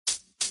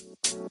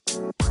I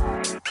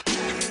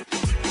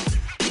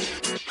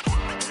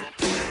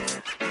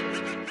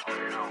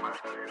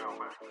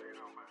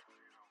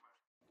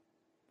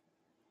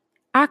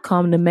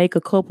come to make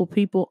a couple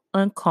people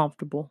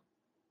uncomfortable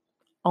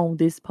on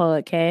this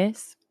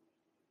podcast.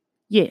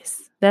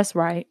 Yes, that's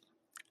right.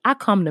 I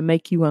come to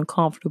make you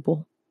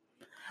uncomfortable.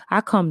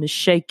 I come to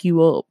shake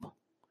you up.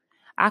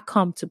 I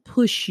come to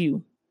push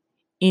you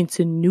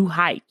into new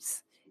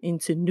heights,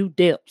 into new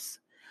depths.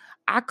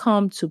 I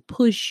come to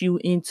push you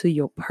into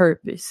your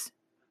purpose.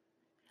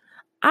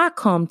 I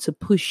come to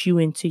push you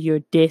into your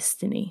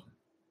destiny.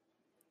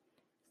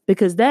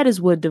 Because that is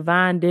what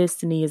divine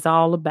destiny is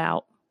all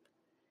about.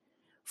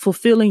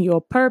 Fulfilling your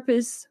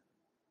purpose,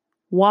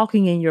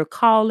 walking in your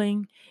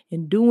calling,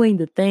 and doing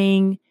the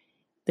thing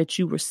that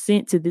you were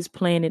sent to this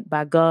planet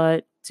by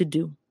God to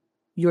do.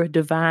 Your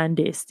divine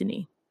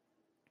destiny.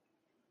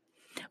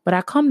 But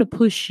I come to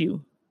push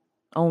you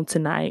on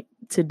today,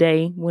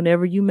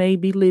 whenever you may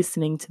be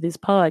listening to this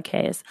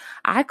podcast.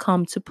 I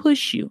come to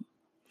push you.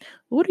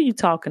 What are you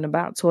talking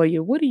about,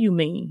 Toya? What do you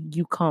mean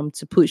you come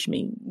to push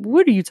me?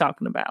 What are you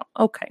talking about?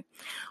 Okay.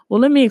 Well,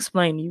 let me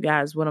explain to you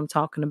guys what I'm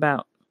talking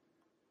about.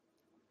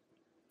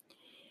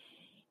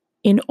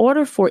 In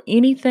order for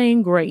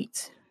anything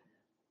great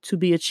to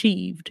be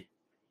achieved,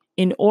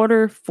 in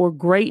order for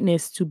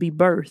greatness to be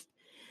birthed,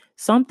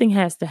 something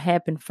has to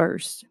happen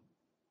first.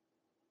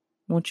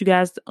 I want you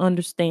guys to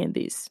understand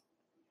this.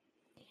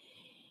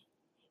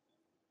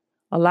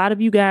 A lot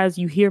of you guys,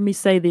 you hear me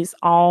say this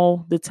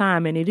all the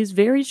time, and it is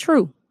very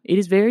true. It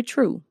is very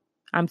true.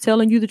 I'm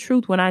telling you the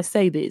truth when I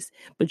say this,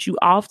 but you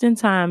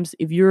oftentimes,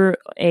 if you're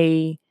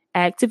a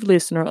active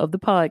listener of the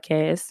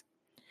podcast,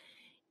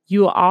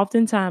 you will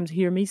oftentimes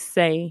hear me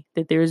say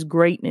that there is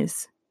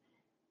greatness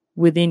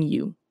within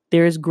you.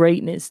 There is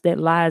greatness that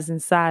lies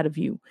inside of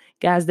you.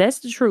 Guys,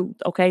 that's the truth.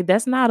 Okay.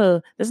 That's not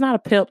a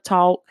pep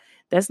talk.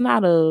 That's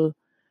not some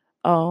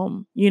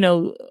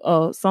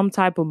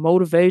type of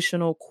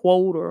motivational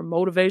quote or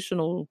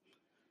motivational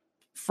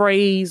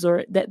phrase,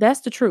 or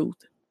that's the truth.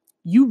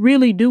 You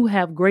really do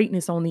have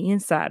greatness on the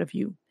inside of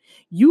you.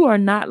 You are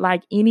not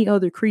like any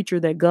other creature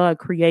that God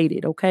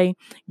created. Okay.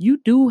 You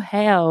do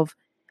have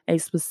a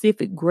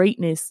specific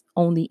greatness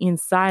on the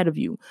inside of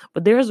you,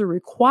 but there's a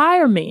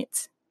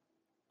requirement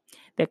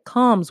that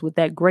comes with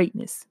that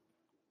greatness.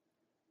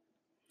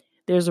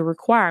 There's a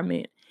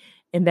requirement,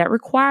 and that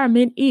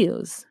requirement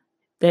is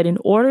that in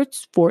order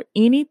for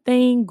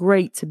anything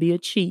great to be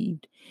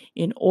achieved,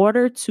 in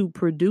order to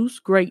produce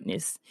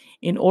greatness,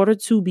 in order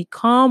to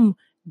become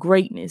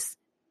greatness,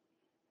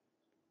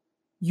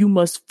 you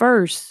must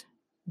first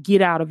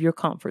get out of your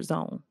comfort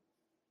zone.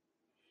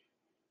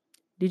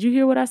 Did you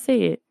hear what I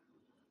said?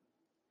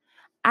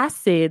 I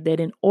said that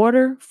in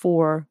order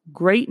for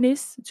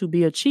greatness to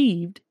be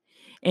achieved,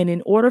 and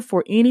in order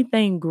for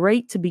anything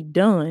great to be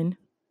done,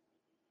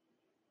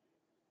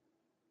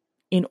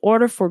 in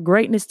order for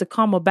greatness to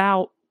come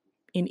about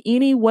in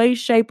any way,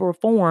 shape, or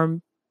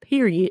form,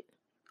 period,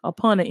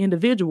 upon an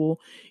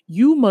individual,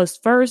 you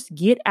must first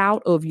get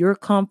out of your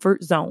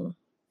comfort zone.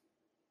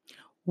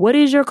 What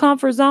is your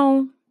comfort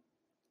zone?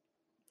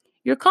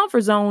 Your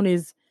comfort zone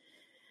is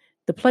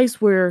the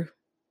place where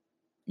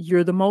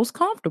you're the most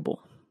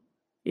comfortable.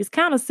 It's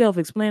kind of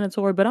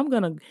self-explanatory, but I'm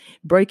going to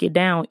break it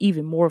down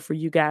even more for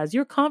you guys.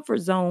 Your comfort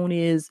zone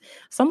is,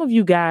 some of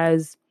you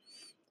guys,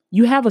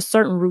 you have a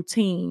certain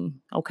routine.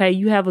 Okay.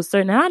 You have a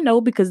certain, I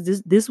know because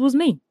this was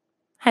me.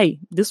 Hey,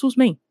 this was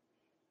me.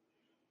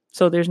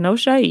 So there's no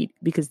shade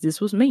because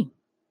this was me.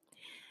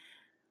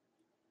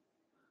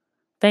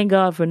 Thank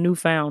God for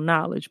newfound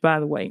knowledge, by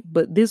the way,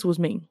 but this was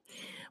me.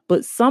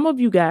 But some of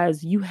you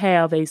guys, you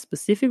have a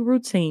specific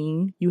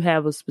routine. You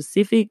have a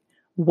specific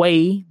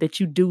way that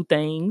you do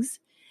things.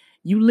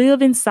 You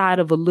live inside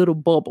of a little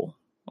bubble.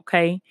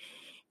 Okay.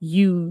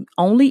 You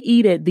only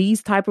eat at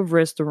these type of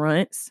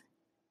restaurants.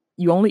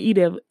 You only eat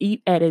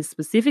at a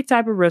specific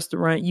type of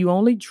restaurant. You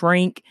only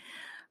drink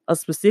a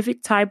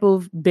specific type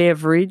of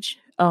beverage,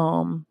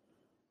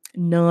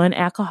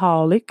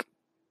 non-alcoholic,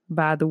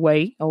 by the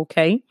way.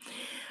 Okay.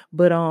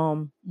 But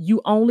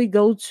you only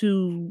go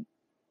to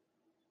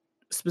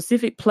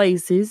specific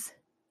places.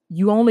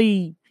 You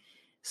only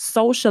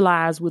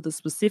socialize with a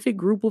specific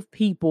group of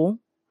people.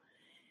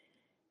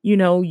 You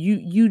know,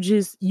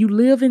 you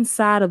live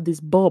inside of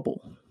this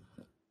bubble.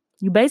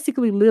 You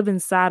basically live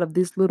inside of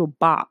this little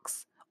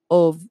box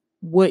of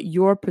what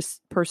your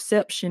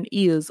perception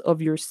is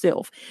of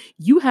yourself.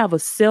 You have a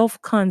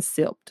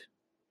self-concept.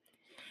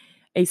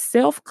 A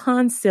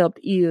self-concept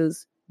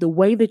is the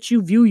way that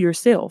you view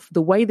yourself,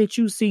 the way that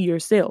you see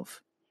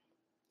yourself.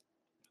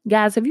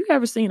 Guys, have you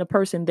ever seen a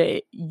person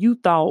that you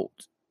thought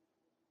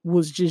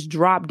was just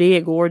drop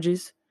dead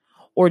gorgeous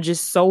or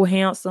just so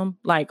handsome?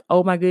 Like,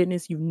 oh my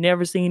goodness, you've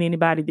never seen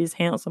anybody this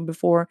handsome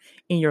before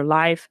in your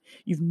life.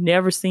 You've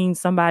never seen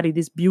somebody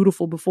this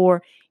beautiful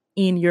before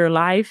in your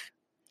life.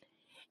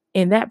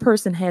 And that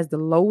person has the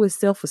lowest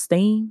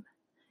self-esteem.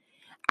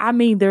 I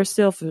mean, their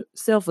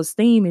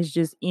self-esteem is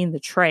just in the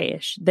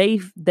trash. They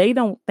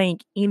don't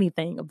think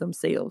anything of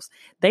themselves.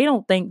 They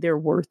don't think they're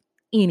worth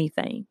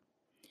anything.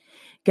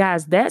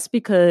 Guys, that's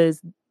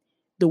because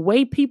the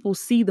way people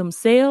see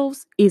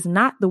themselves is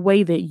not the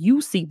way that you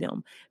see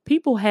them.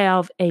 People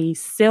have a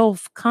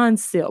self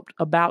concept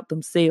about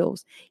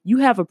themselves. You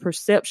have a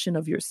perception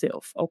of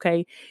yourself.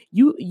 Okay.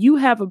 You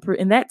have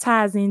and that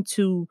ties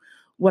into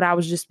what I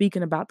was just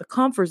speaking about, the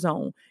comfort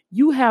zone.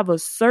 You have a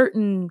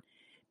certain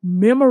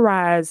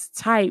memorized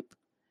type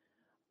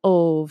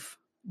of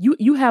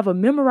you have a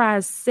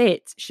memorized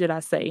set, should I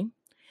say.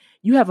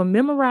 You have a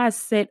memorized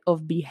set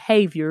of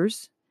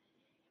behaviors,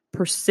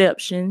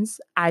 perceptions,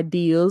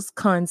 ideas,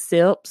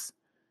 concepts,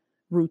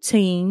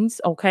 routines.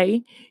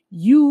 Okay.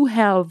 You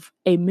have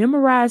a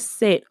memorized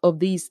set of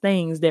these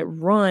things that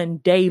run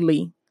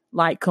daily,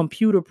 like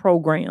computer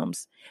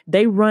programs.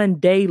 They run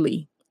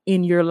daily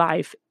in your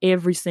life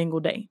every single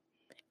day.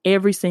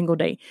 Every single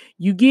day.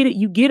 You get it.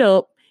 You get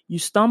up, you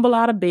stumble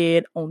out of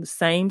bed on the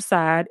same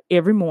side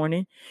every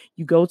morning.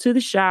 You go to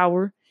the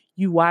shower,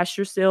 you wash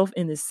yourself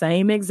in the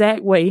same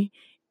exact way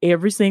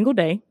every single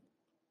day.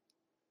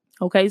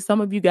 Okay, some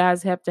of you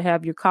guys have to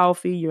have your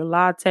coffee, your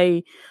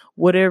latte,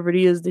 whatever it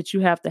is that you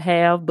have to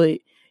have, but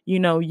you're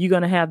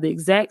going to have the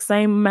exact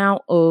same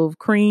amount of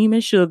cream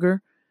and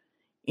sugar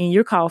in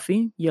your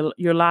coffee,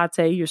 your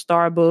latte, your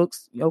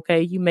Starbucks.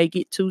 Okay, you may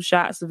get 2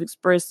 shots of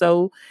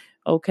espresso.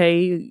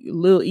 Okay, a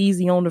little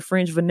easy on the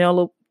French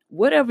vanilla,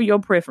 whatever your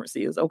preference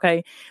is.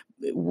 Okay,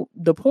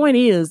 the point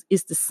is,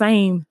 it's the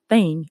same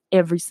thing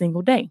every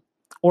single day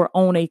or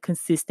on a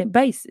consistent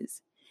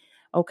basis.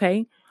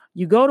 Okay,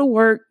 you go to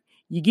work,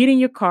 you get in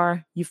your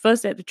car, you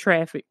fuss at the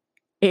traffic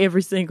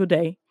every single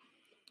day.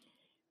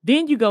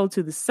 Then you go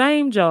to the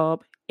same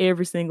job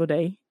every single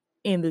day,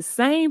 and the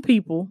same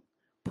people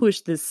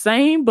push the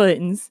same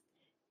buttons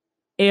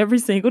every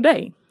single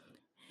day.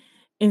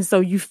 And so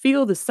you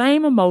feel the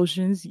same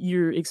emotions,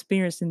 you're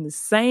experiencing the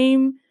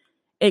same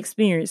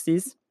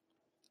experiences.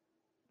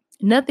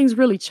 Nothing's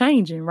really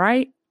changing,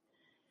 right?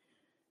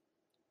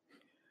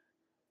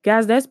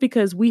 Guys, that's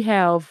because we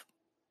have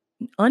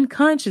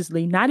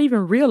unconsciously, not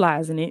even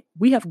realizing it,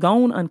 we have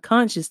gone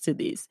unconscious to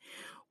this.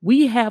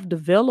 We have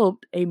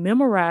developed a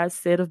memorized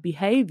set of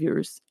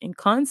behaviors and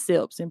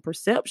concepts and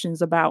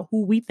perceptions about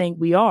who we think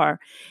we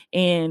are.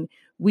 And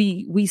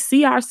we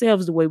see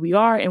ourselves the way we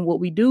are. And what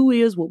we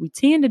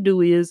tend to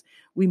do is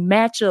we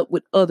match up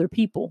with other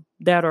people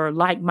that are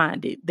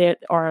like-minded, that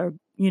are,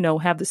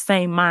 have the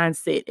same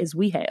mindset as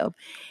we have.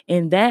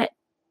 And that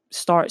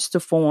starts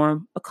to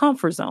form a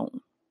comfort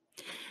zone.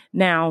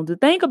 Now, the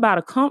thing about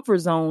a comfort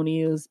zone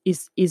is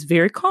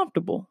very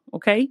comfortable.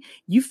 Okay.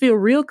 You feel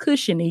real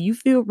cushiony. You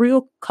feel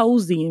real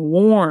cozy and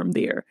warm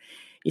there.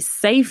 It's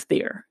safe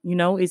there.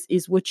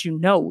 It's what you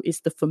know. It's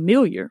the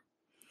familiar.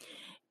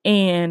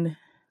 And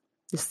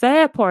the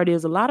sad part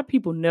is a lot of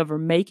people never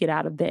make it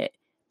out of that.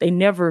 They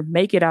never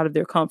make it out of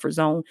their comfort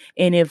zone.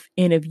 And if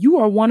you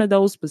are one of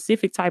those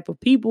specific type of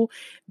people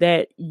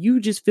that you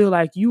just feel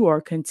like you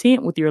are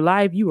content with your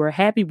life, you are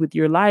happy with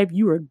your life,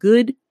 you are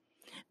good,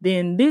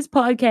 then this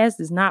podcast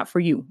is not for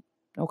you.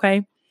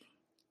 Okay.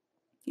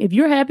 If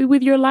you're happy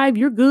with your life,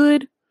 you're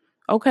good.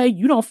 Okay.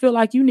 You don't feel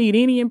like you need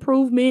any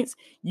improvements.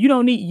 You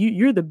don't need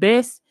you're the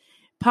best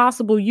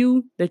possible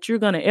you that you're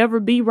going to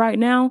ever be right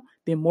now.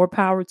 Then more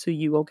power to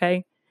you.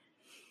 Okay.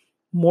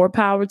 More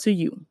power to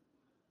you.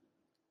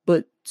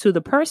 But to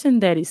the person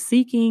that is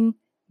seeking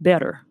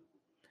better,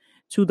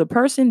 to the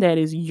person that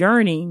is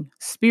yearning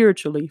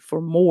spiritually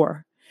for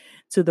more,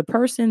 to the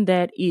person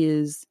that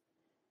is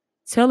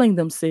telling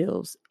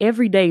themselves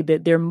every day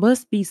that there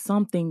must be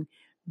something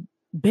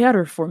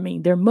better for me.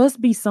 There must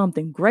be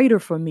something greater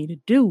for me to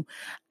do.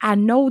 I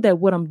know that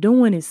what I'm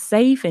doing is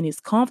safe and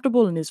it's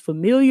comfortable and it's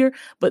familiar,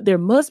 but there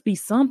must be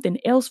something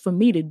else for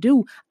me to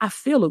do. I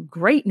feel a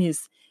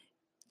greatness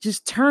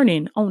just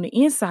turning on the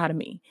inside of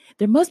me.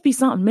 There must be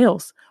something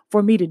else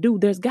for me to do.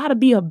 There's got to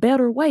be a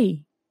better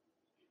way.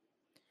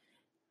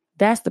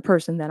 That's the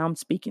person that I'm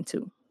speaking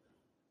to.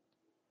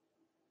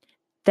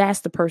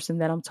 That's the person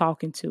that I'm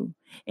talking to.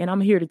 And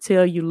I'm here to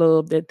tell you,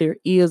 love, that there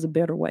is a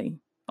better way.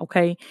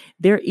 Okay.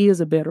 There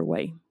is a better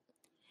way.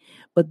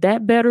 But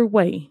that better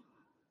way,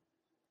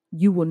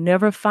 you will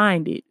never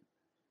find it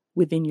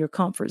within your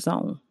comfort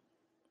zone.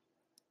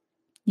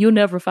 You'll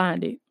never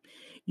find it.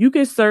 You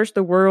can search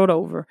the world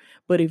over,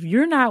 but if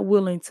you're not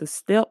willing to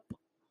step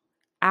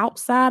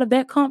outside of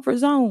that comfort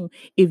zone,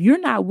 if you're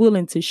not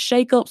willing to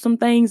shake up some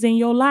things in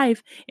your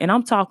life, and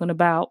I'm talking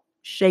about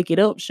shake it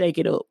up,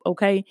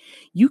 okay?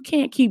 You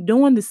can't keep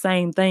doing the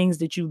same things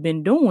that you've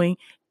been doing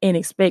and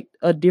expect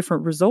a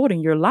different result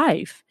in your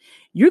life.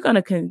 You're going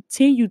to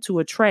continue to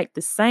attract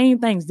the same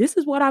things. This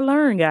is what I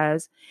learned,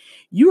 guys.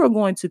 You are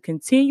going to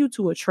continue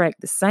to attract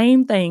the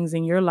same things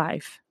in your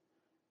life.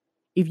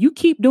 If you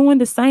keep doing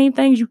the same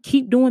things, you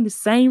keep doing the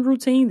same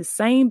routine, the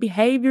same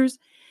behaviors,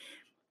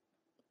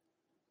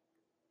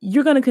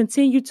 you're going to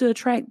continue to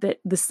attract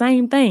the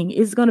same thing.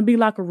 It's going to be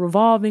like a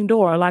revolving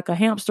door, like a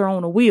hamster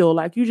on a wheel.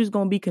 Like you're just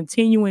going to be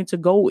continuing to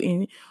go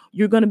in.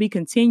 You're going to be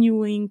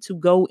continuing to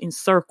go in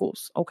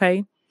circles.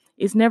 Okay.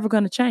 It's never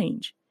going to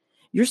change.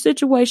 Your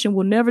situation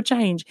will never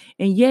change.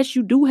 And yes,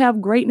 you do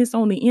have greatness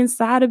on the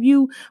inside of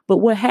you. But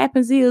what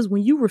happens is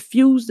when you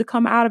refuse to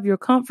come out of your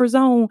comfort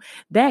zone,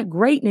 that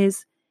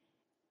greatness,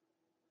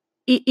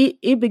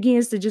 it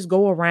begins to just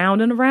go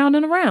around and around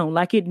and around.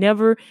 Like it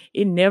never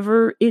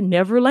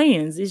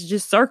lands. It's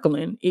just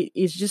circling.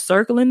 It's just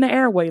circling the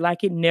airway.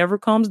 Like it never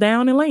comes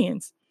down and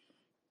lands.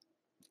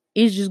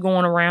 It's just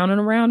going around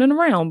and around and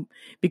around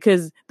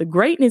because the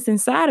greatness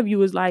inside of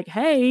you is like,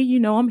 hey,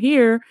 I'm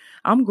here.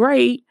 I'm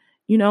great.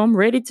 I'm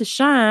ready to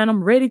shine.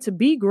 I'm ready to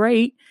be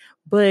great.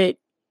 But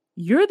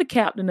you're the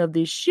captain of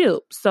this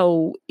ship.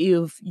 So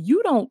if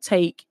you don't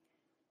take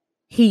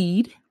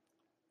heed,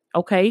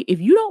 okay, if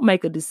you don't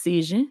make a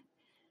decision,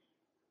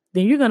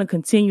 then you're going to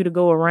continue to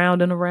go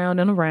around and around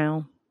and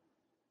around.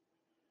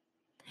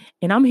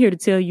 And I'm here to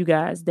tell you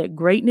guys that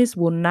greatness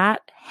will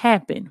not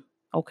happen.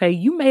 Okay,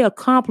 you may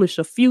accomplish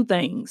a few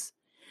things,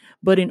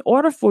 but in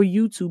order for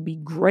you to be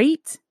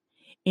great,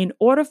 in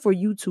order for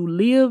you to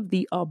live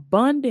the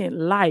abundant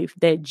life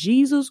that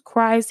Jesus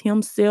Christ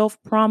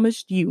himself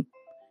promised you,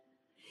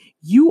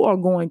 you are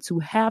going to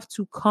have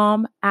to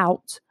come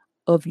out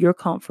of your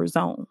comfort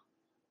zone.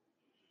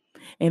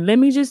 And let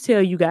me just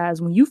tell you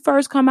guys, when you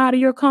first come out of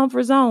your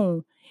comfort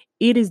zone,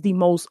 it is the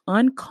most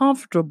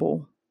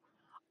uncomfortable,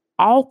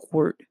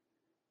 awkward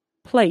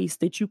place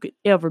that you could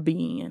ever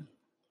be in.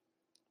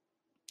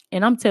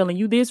 And I'm telling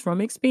you this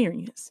from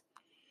experience.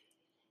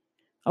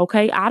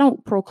 Okay, I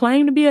don't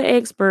proclaim to be an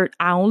expert.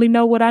 I only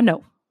know what I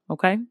know.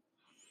 Okay.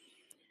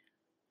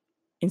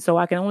 And so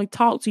I can only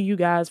talk to you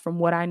guys from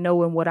what I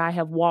know and what I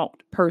have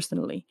walked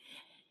personally.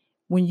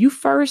 When you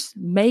first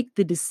make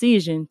the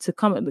decision to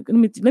come,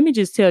 let me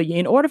just tell you,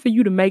 in order for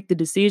you to make the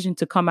decision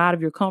to come out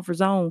of your comfort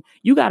zone,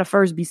 you got to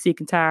first be sick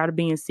and tired of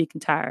being sick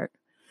and tired.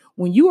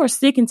 When you are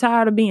sick and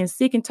tired of being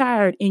sick and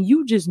tired, and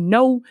you just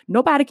know,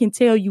 nobody can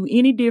tell you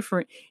any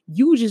different,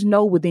 you just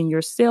know within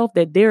yourself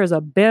that there is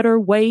a better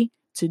way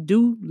to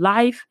do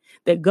life,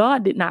 that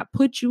God did not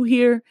put you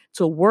here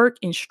to work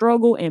and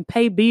struggle and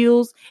pay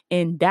bills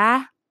and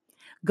die.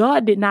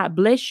 God did not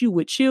bless you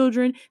with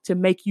children to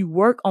make you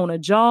work on a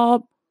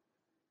job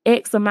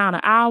X amount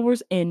of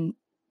hours and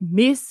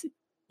miss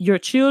your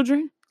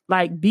children,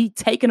 like be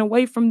taken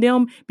away from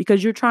them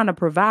because you're trying to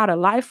provide a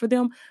life for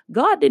them.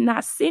 God did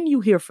not send you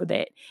here for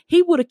that.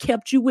 He would have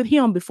kept you with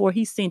him before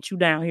he sent you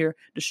down here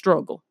to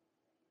struggle.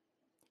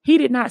 He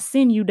did not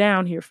send you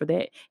down here for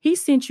that. He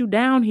sent you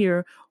down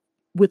here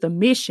with a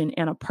mission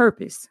and a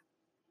purpose.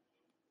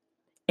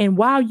 And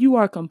while you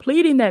are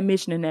completing that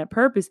mission and that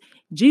purpose,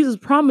 Jesus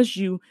promised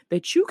you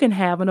that you can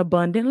have an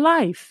abundant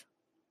life.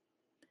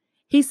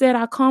 He said,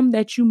 I come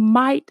that you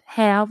might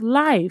have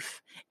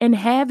life and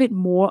have it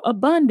more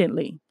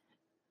abundantly.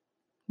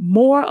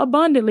 More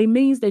abundantly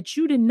means that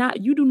you do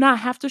not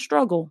have to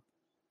struggle.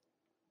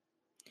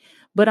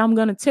 But I'm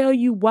going to tell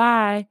you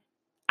why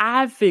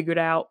I figured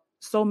out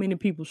so many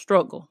people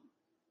struggle,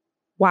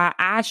 why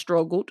I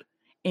struggled,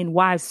 and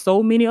why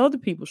so many other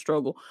people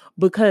struggle,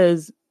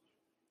 because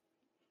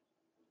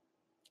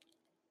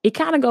it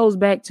kind of goes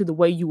back to the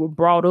way you were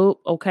brought up.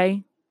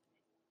 Okay.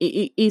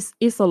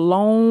 It's a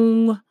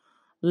long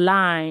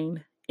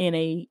line in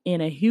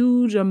a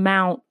huge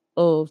amount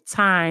of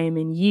time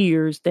and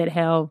years that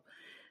have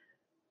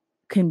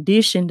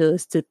conditioned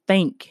us to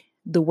think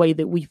the way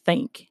that we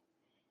think.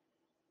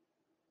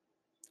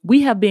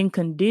 We have been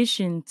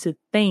conditioned to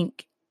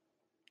think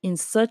in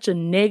such a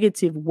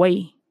negative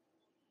way.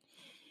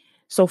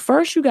 So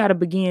first you got to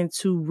begin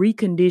to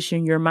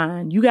recondition your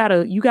mind. You got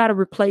to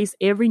replace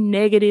every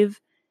negative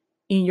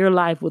in your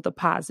life with a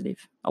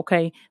positive.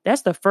 Okay.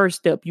 That's the first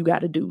step you got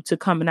to do to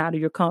coming out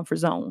of your comfort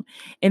zone.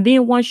 And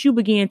then once you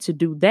begin to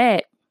do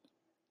that,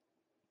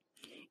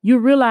 you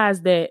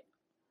realize that,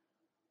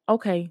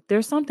 okay,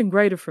 there's something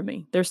greater for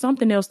me. There's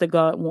something else that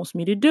God wants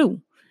me to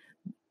do.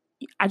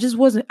 I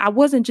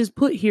wasn't just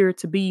put here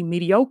to be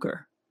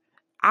mediocre.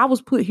 I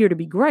was put here to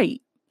be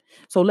great.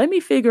 So let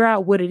me figure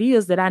out what it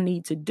is that I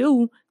need to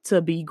do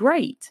to be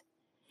great.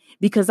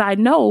 Because I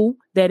know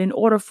that in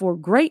order for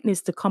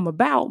greatness to come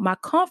about, my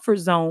comfort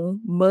zone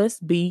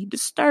must be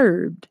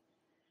disturbed.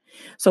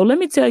 So let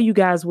me tell you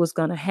guys what's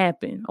going to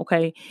happen.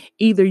 Okay.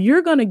 Either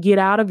you're going to get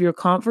out of your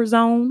comfort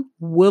zone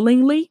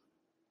willingly,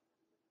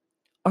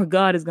 or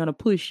God is going to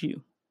push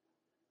you.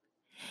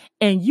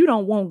 And you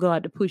don't want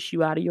God to push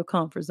you out of your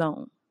comfort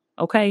zone.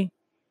 Okay.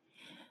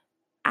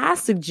 I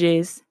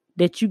suggest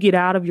that you get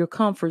out of your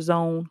comfort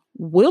zone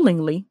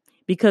willingly,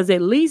 because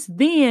at least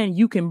then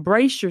you can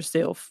brace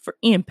yourself for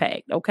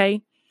impact.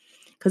 Okay.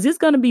 Because it's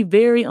going to be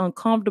very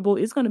uncomfortable.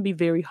 It's going to be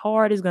very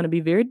hard. It's going to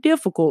be very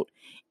difficult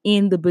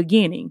in the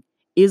beginning.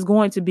 It's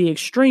going to be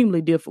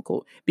extremely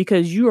difficult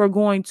because you are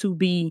going to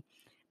be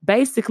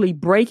basically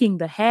breaking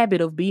the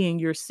habit of being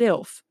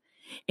yourself.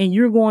 And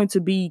you're going to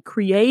be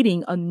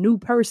creating a new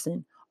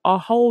person, a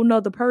whole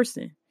nother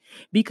person,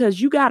 because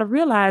you got to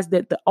realize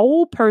that the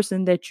old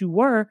person that you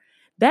were,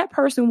 that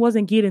person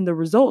wasn't getting the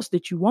results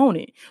that you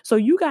wanted. So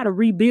you got to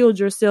rebuild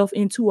yourself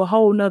into a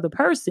whole nother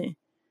person.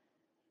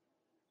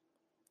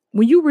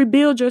 When you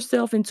rebuild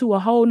yourself into a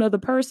whole nother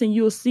person,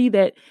 you'll see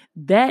that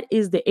that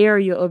is the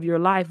area of your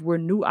life where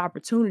new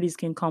opportunities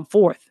can come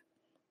forth.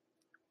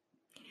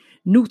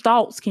 New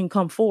thoughts can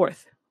come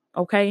forth.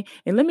 Okay.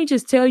 And let me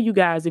just tell you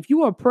guys, if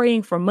you are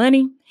praying for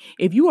money,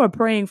 if you are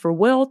praying for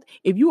wealth,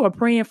 if you are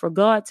praying for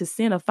God to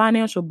send a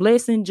financial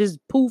blessing just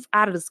poof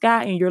out of the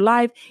sky in your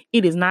life,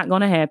 it is not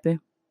going to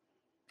happen.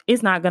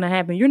 It's not going to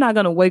happen. You're not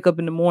going to wake up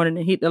in the morning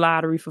and hit the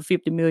lottery for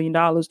 $50 million.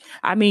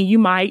 I mean, you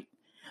might,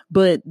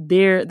 but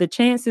the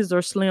chances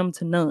are slim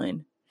to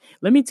none.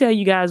 Let me tell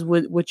you guys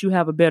what you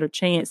have a better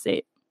chance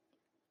at.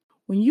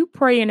 When you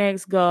pray and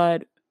ask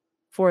God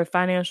for a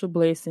financial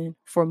blessing,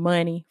 for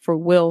money, for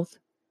wealth,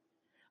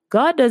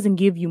 God doesn't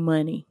give you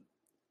money.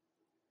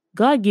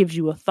 God gives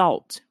you a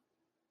thought.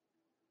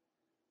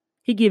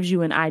 He gives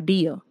you an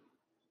idea.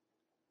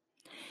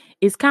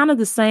 It's kind of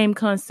the same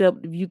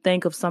concept if you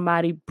think of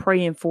somebody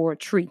praying for a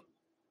tree.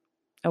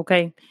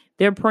 Okay?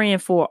 They're praying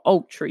for an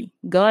oak tree.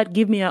 God,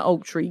 give me an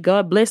oak tree.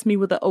 God, bless me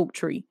with an oak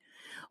tree.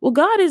 Well,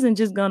 God isn't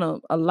just going to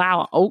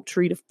allow an oak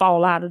tree to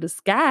fall out of the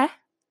sky.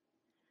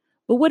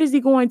 But what is he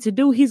going to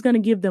do? He's going to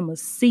give them a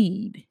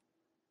seed.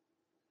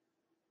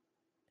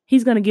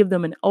 He's going to give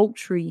them an oak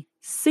tree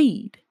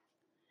seed.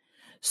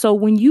 So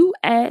when you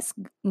ask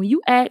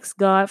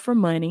God for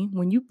money,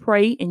 when you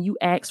pray and you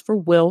ask for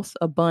wealth,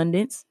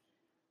 abundance,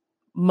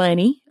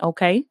 money,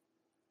 okay?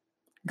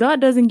 God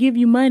doesn't give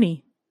you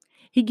money.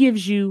 He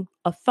gives you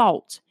a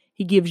thought.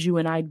 He gives you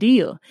an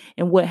idea.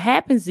 And what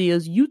happens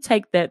is you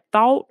take that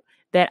thought,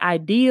 that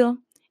idea,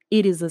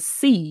 it is a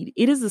seed.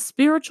 It is a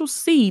spiritual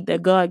seed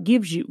that God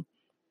gives you.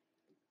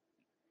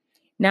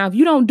 Now, if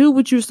you don't do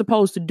what you're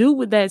supposed to do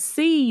with that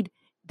seed,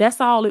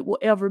 that's all it will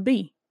ever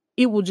be.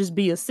 It will just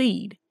be a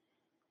seed.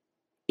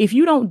 If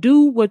you don't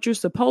do what you're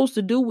supposed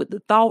to do with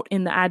the thought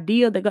and the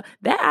idea,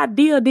 that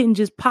idea didn't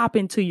just pop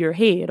into your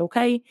head,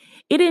 okay?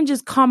 It didn't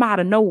just come out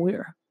of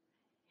nowhere.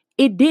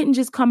 It didn't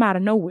just come out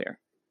of nowhere.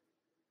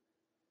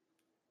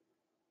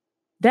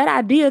 That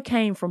idea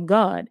came from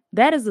God.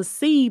 That is a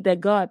seed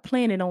that God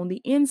planted on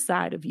the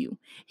inside of you.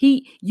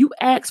 You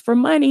asked for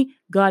money,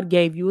 God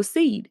gave you a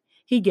seed.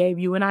 He gave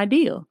you an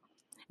idea.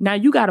 Now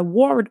you got to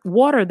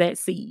water that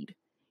seed.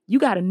 You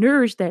got to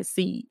nourish that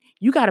seed.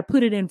 You got to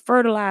put it in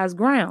fertilized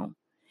ground.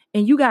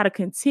 And you got to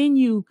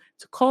continue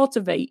to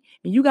cultivate.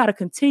 And you got to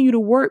continue to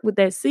work with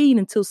that seed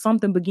until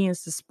something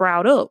begins to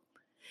sprout up.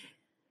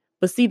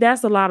 But see,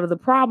 that's a lot of the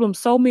problem.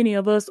 So many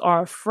of us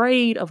are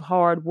afraid of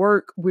hard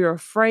work. We're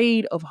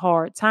afraid of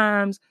hard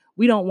times.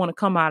 We don't want to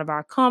come out of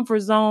our comfort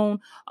zone.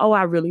 Oh,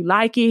 I really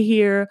like it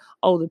here.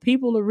 Oh, the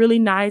people are really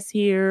nice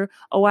here.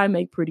 Oh, I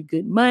make pretty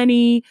good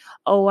money.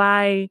 Oh,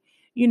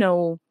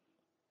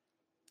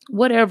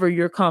 whatever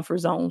your comfort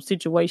zone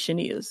situation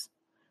is.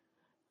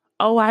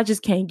 Oh, I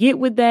just can't get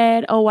with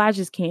that. Oh, I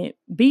just can't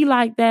be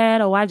like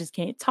that. Oh, I just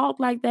can't talk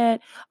like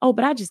that. Oh,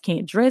 but I just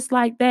can't dress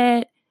like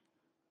that.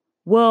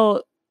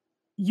 Well,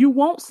 you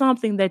want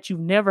something that you've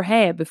never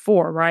had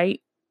before,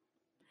 right?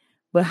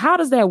 But how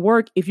does that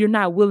work if you're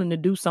not willing to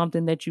do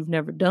something that you've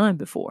never done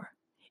before?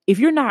 If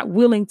you're not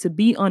willing to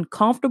be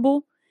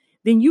uncomfortable,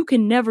 then you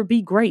can never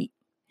be great.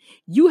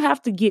 You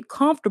have to get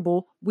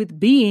comfortable with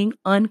being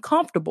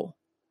uncomfortable.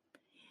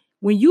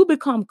 When you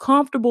become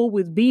comfortable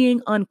with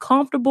being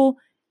uncomfortable,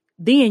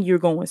 then you're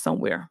going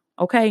somewhere.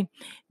 Okay.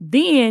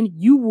 Then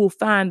you will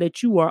find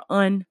that you are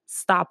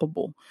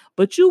unstoppable,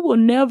 but you will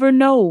never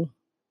know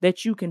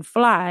that you can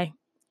fly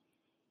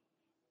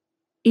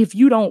if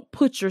you don't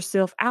put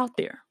yourself out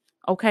there.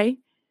 Okay.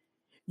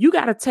 You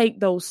got to take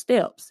those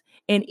steps.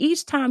 And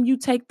each time you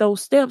take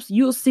those steps,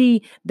 you'll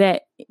see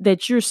that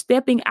you're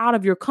stepping out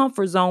of your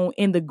comfort zone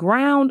and the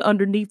ground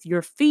underneath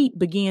your feet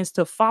begins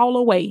to fall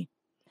away.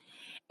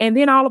 And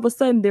then all of a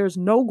sudden, there's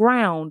no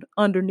ground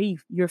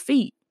underneath your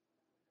feet.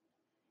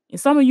 And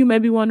some of you may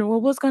be wondering,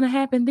 well, what's going to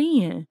happen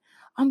then?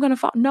 I'm going to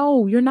fall.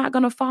 No, you're not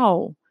going to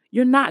fall.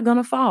 You're not going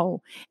to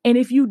fall. And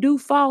if you do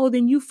fall,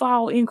 then you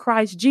fall in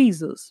Christ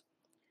Jesus,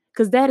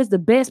 because that is the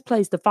best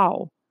place to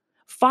fall.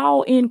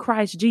 Fall in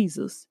Christ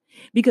Jesus.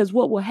 Because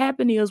what will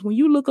happen is when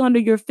you look under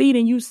your feet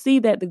and you see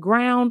that the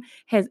ground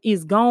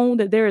is gone,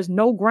 that there is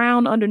no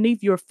ground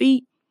underneath your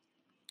feet.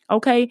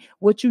 Okay,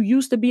 what you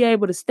used to be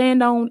able to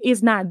stand on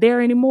is not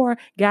there anymore.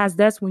 Guys,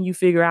 that's when you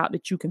figure out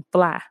that you can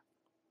fly.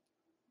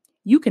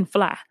 You can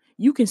fly.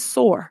 You can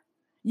soar.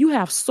 You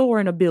have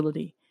soaring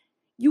ability.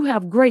 You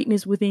have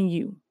greatness within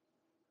you.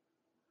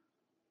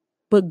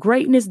 But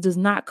greatness does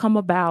not come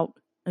about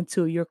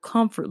until your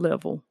comfort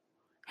level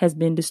has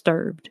been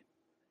disturbed.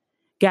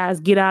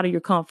 Guys, get out of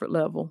your comfort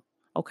level.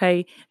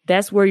 Okay,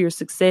 that's where your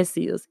success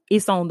is.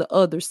 It's on the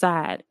other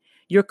side.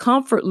 Your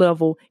comfort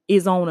level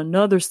is on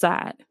another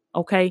side.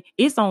 Okay,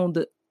 it's on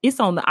the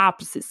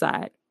opposite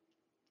side.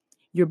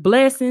 Your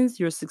blessings,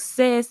 your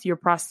success, your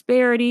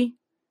prosperity,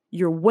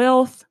 your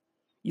wealth,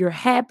 your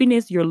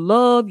happiness, your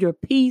love, your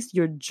peace,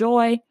 your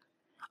joy,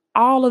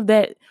 all of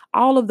that,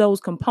 all of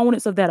those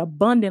components of that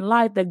abundant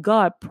life that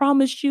God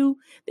promised you.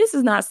 This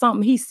is not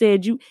something he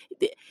said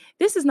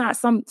this is not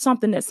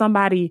something that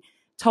somebody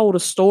told a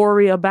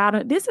story about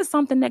it. This is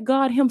something that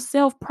God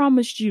himself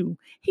promised you.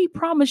 He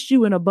promised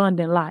you an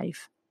abundant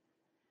life.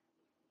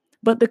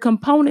 But the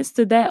components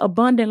to that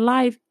abundant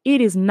life, it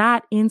is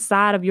not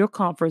inside of your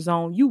comfort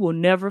zone. You will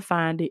never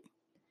find it.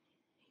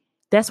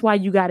 That's why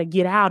you got to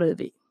get out of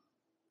it.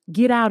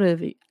 Get out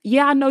of it.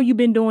 Yeah, I know you've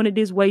been doing it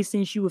this way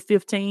since you were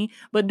 15,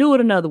 but do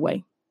it another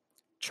way.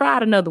 Try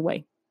it another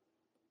way.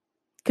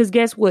 Because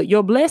guess what?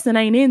 Your blessing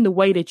ain't in the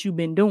way that you've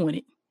been doing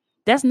it.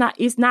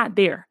 It's not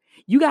there.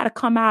 You got to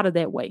come out of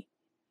that way.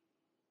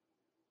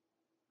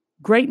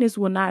 Greatness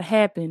will not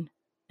happen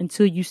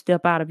until you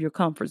step out of your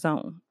comfort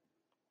zone.